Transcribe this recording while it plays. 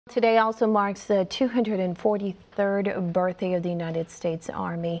Today also marks the 243rd birthday of the United States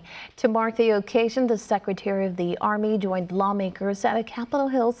Army. To mark the occasion, the Secretary of the Army joined lawmakers at a Capitol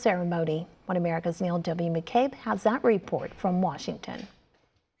Hill ceremony. One America's Neil W. McCabe has that report from Washington.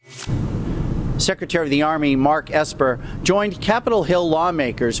 Secretary of the Army Mark Esper joined Capitol Hill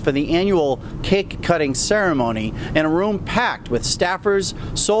lawmakers for the annual cake-cutting ceremony in a room packed with staffers,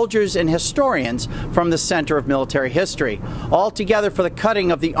 soldiers, and historians from the Center of Military History, all together for the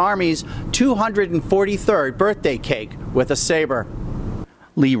cutting of the Army's 243rd birthday cake with a saber.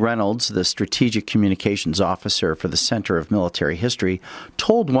 Lee Reynolds, the Strategic Communications Officer for the Center of Military History,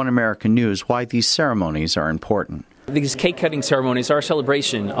 told One American News why these ceremonies are important. These cake-cutting ceremonies are a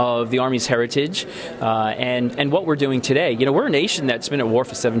celebration of the Army's heritage and what we're doing today. You know, we're a nation that's been at war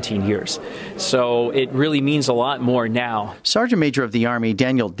for 17 years, so it really means a lot more now. Sergeant Major of the Army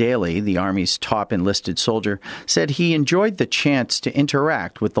Daniel Daly, the Army's top enlisted soldier, said he enjoyed the chance to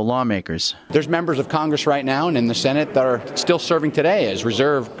interact with the lawmakers. There's members of Congress right now and in the Senate that are still serving today as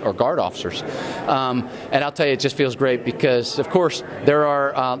reserve or guard officers. And I'll tell you, it just feels great because, of course, there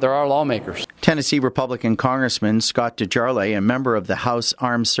are lawmakers. Tennessee Republican Congressman Scott DeJarle, a member of the House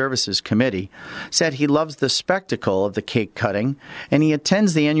Armed Services Committee, said he loves the spectacle of the cake cutting and he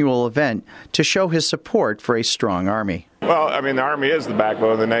attends the annual event to show his support for a strong Army. Well, I mean, the Army is the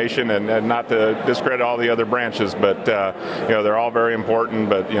backbone of the nation, and not to discredit all the other branches, but, you know, they're all very important,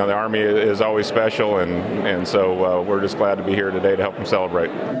 but, you know, the Army is always special, and so we're just glad to be here today to help them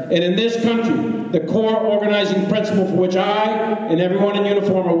celebrate. And in this country, the core organizing principle for which I and everyone in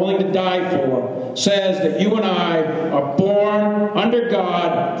uniform are willing to die for says that you and I are born under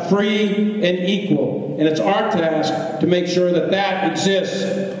God, free and equal. And it's our task to make sure that that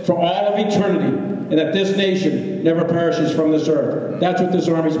exists for all of eternity, and that this nation never perishes from this earth. That's what this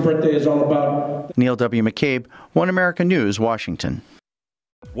Army's birthday is all about. Neil W. McCabe, One American News, Washington.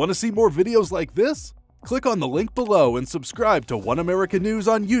 Want to see more videos like this? Click on the link below and subscribe to One American News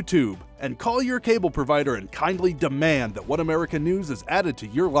on YouTube. And call your cable provider and kindly demand that One American News is added to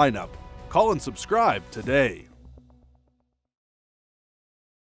your lineup. Call and subscribe today.